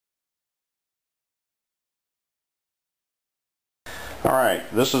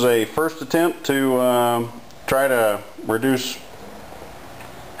Alright, this is a first attempt to try to reduce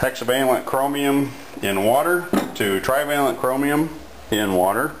hexavalent chromium in water to trivalent chromium in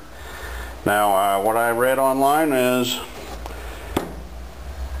water. Now what I read online is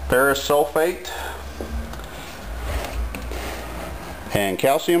ferrous sulfate and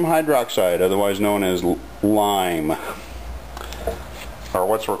calcium hydroxide, otherwise known as lime, are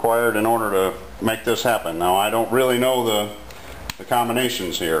what's required in order to make this happen. Now I don't really know the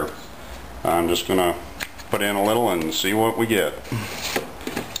combinations here. I'm just going to put in a little and see what we get.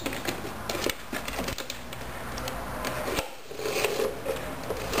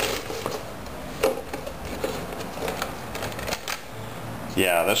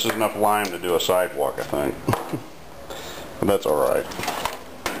 Yeah, this is enough lime to do a sidewalk, I think. But that's alright.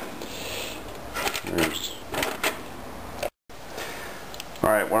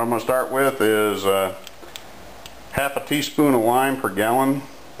 Alright, what I'm going to start with is half a teaspoon of lime per gallon.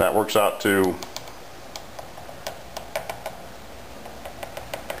 That works out to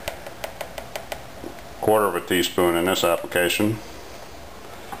a quarter of a teaspoon in this application.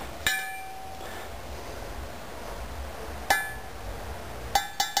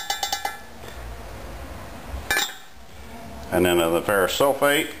 And then the ferrous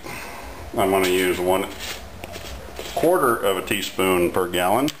sulfate, I'm going to use 1/4 of a teaspoon per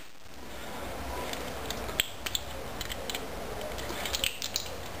gallon.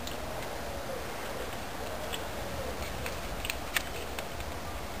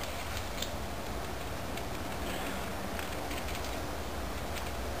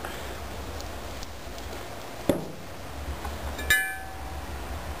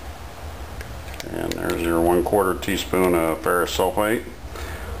 And there's your 1/4 teaspoon of ferrous sulfate.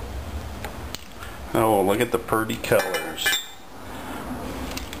 Oh, look at the pretty colors.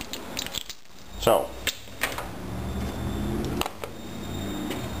 So,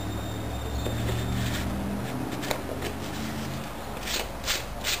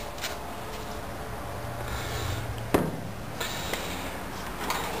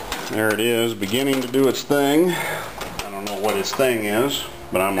 there it is, beginning to do its thing. I don't know what its thing is,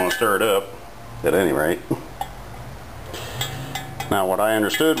 but I'm going to stir it up at any rate. Now what I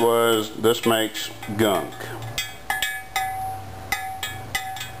understood was this makes gunk.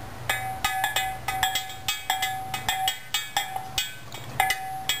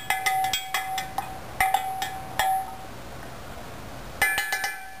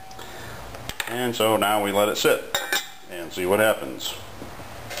 And so now we let it sit and see what happens.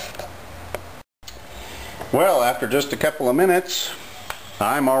 Well, after just a couple of minutes,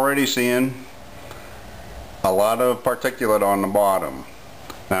 I'm already seeing a lot of particulate on the bottom.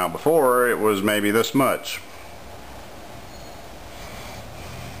 Now before it was maybe this much.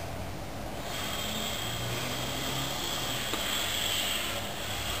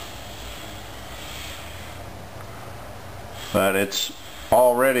 But it's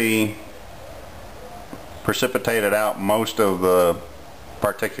already precipitated out most of the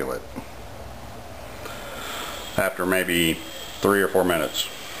particulate after maybe 3 or 4 minutes.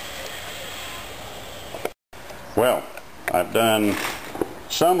 Well, I've done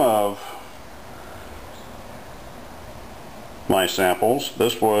some of my samples.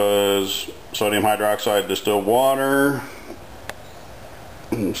 This was sodium hydroxide distilled water.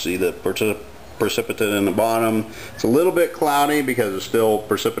 You can see the precipitate in the bottom. It's a little bit cloudy because it's still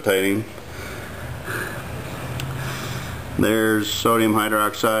precipitating. There's sodium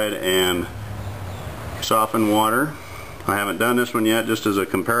hydroxide and softened water. I haven't done this one yet, just as a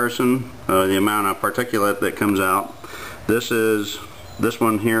comparison, the amount of particulate that comes out. This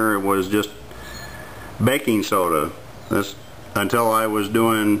one here was just baking soda. Until I was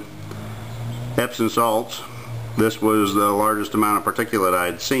doing Epsom salts, this was the largest amount of particulate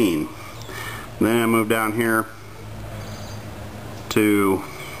I'd seen. Then I moved down here to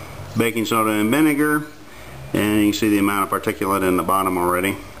baking soda and vinegar, and you can see the amount of particulate in the bottom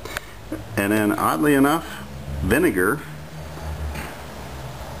already. And then oddly enough, vinegar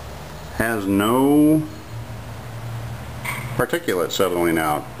has no particulate settling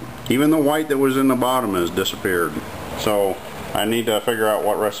out. Even the white that was in the bottom has disappeared. So I need to figure out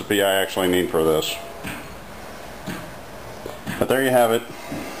what recipe I actually need for this. But there you have it.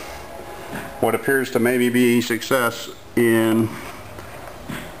 What appears to maybe be success in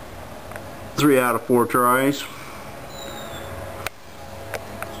 3 out of 4 tries.